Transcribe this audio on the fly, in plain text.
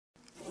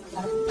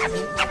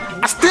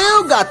I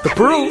still got the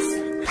proof.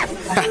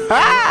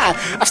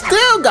 I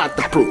still got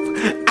the proof.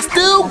 I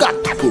still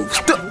got the proof.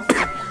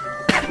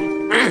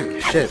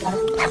 Shit.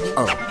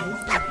 Oh.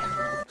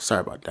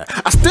 Sorry about that.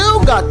 I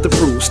still got the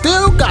proof.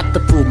 Still got to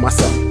prove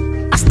myself.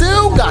 I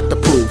still got the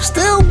proof.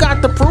 Still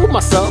got to prove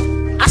myself.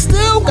 I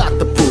still got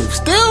the proof.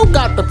 Still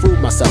got to prove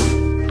myself.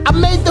 I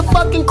made the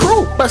fucking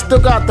crew, but still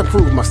got to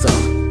prove myself.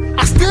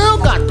 I still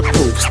got the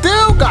proof.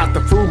 Still got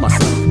to prove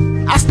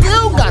myself. I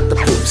still got the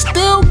proof.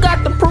 Still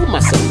got to prove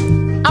myself.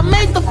 I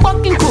made the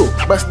fucking crew,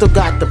 but still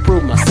got to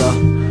prove myself.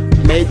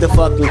 Made the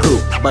fucking crew,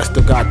 but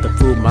still got to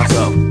prove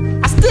myself.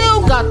 I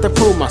still got to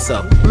prove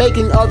myself.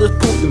 Making others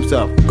prove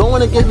themselves.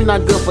 Going against me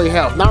not good for your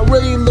health. Not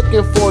really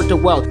looking forward to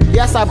wealth.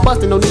 Yes, I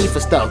busted, no need for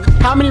stealth.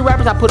 How many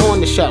rappers I put on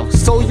the shelf?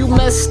 So you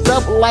messed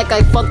up like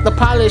I fucked the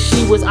pilot,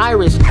 she was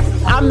Irish.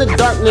 I'm the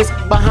darkness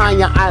behind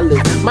your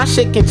eyelids. My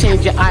shit can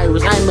change your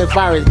iris. I'm a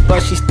virus,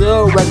 but she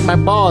still wrecked my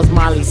balls,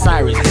 Miley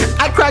Cyrus.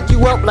 I crack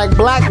you up like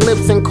black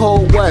lips in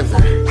cold weather.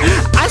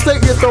 I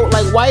slit your throat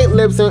like white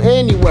lips in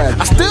any weather.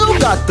 I still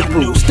got the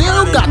proof.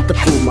 Still got to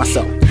prove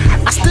myself.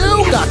 I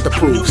still got the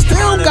proof.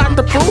 Still got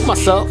to prove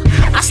myself.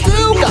 I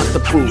still got the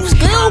proof.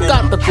 Still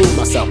got to prove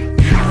myself.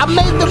 I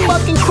made the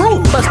fucking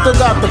crew, but still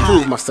got to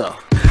prove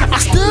myself. I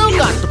still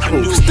got the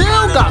proof.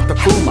 Still got to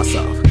prove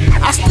myself.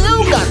 I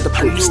still got the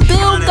proof.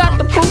 Still got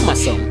to prove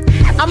myself.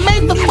 I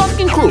made the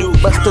fucking crew,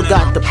 but still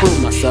got to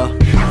prove myself.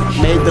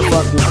 Made the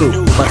fucking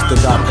crew, but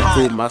still got to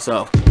prove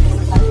myself.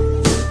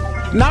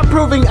 Not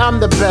proving I'm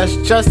the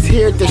best, just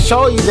here to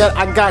show you that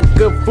I got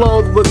good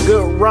flows with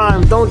good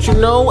rhymes. Don't you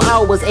know I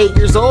was 8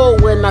 years old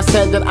when I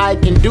said that I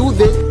can do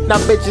this? Now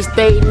bitches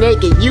stay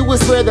naked, you would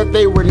swear that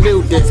they were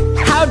nudists.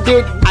 How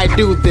did I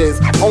do this?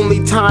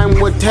 Only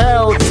time would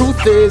tell.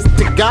 Truth is,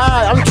 to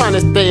God, I'm trying to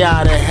stay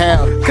out of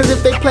hell. Cause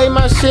if they play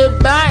my shit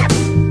back,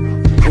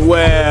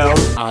 well,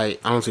 I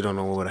honestly don't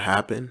know what would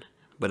happen,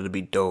 but it'd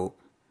be dope.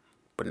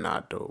 But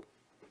not dope,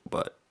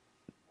 but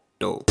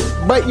dope.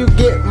 But you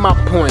get my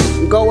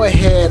point. Go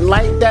ahead,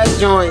 light that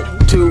joint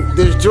to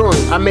this joint.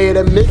 I made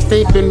a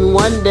mixtape in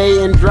one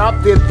day and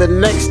dropped it the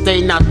next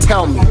day. Now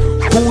tell me,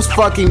 who's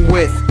fucking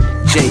with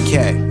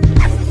JK?